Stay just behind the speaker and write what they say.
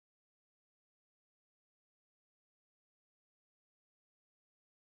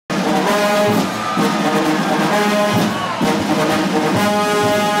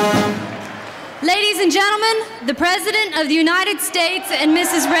the President of the United States and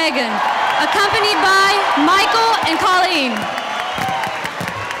Mrs. Reagan, accompanied by Michael and Colleen.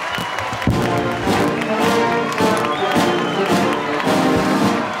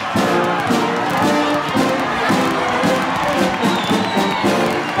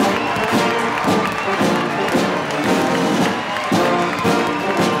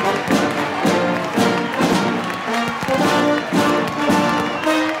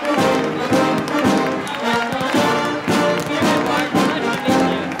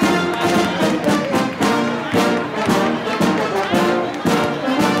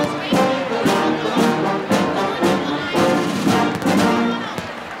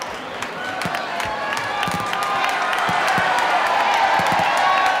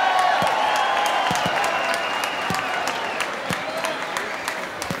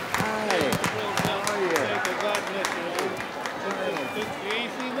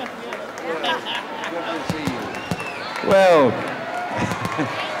 Well,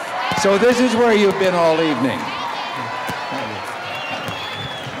 so this is where you've been all evening.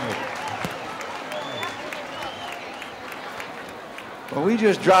 Well, we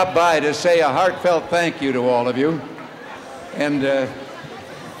just dropped by to say a heartfelt thank you to all of you and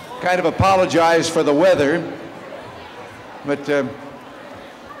kind of apologize for the weather. But,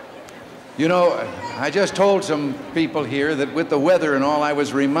 you know, I just told some people here that with the weather and all, I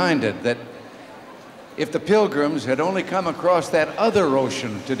was reminded that if the Pilgrims had only come across that other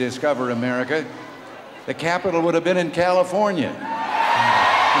ocean to discover America, the capital would have been in California.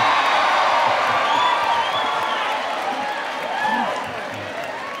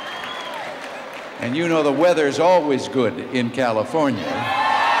 And you know the weather's always good in California.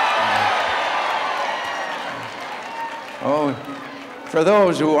 Oh, for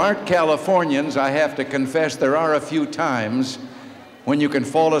those who aren't Californians, I have to confess there are a few times when you can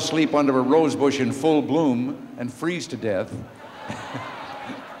fall asleep under a rose bush in full bloom and freeze to death.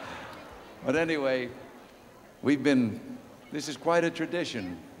 But anyway, this is quite a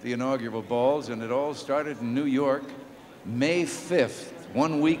tradition, the inaugural balls, and it all started in New York, May 5th,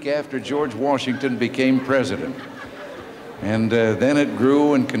 1 week after George Washington became president. And then it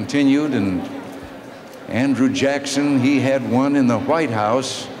grew and continued, and Andrew Jackson, he had one in the White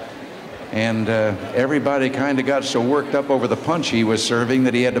House, and everybody kind of got so worked up over the punch he was serving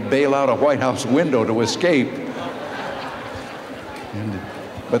that he had to bail out a White House window to escape.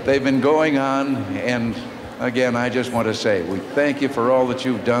 But they've been going on, and again, I just want to say, we thank you for all that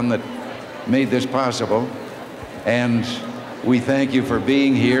you've done that made this possible, and we thank you for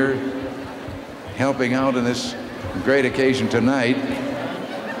being here, helping out in this great occasion tonight.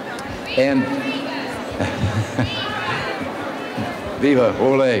 And Viva,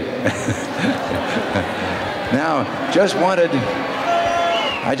 ole. Now,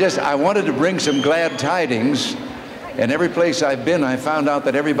 I wanted to bring some glad tidings, and every place I've been, I found out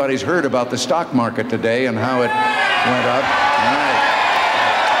that everybody's heard about the stock market today and how it went up. All right.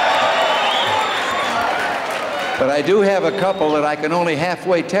 But I do have a couple that I can only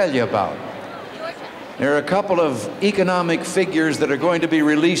halfway tell you about. There are a couple of economic figures that are going to be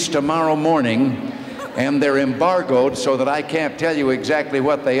released tomorrow morning, and they're embargoed so that I can't tell you exactly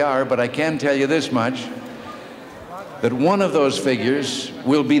what they are, but I can tell you this much, that one of those figures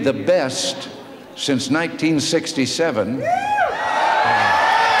will be the best since 1967.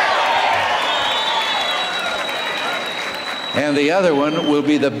 And the other one will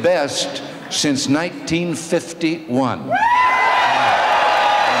be the best since 1951.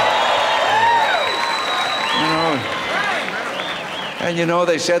 And you know,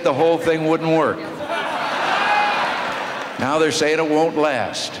 they said the whole thing wouldn't work. Now they're saying it won't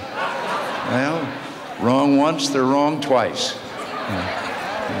last. Well, wrong once, they're wrong twice.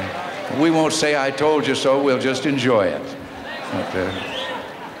 We won't say I told you so, we'll just enjoy it. But,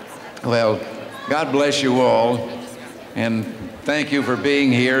 well, God bless you all, and thank you for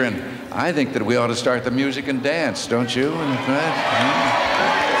being here, and I think that we ought to start the music and dance, don't you?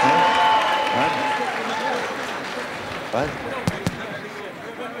 What?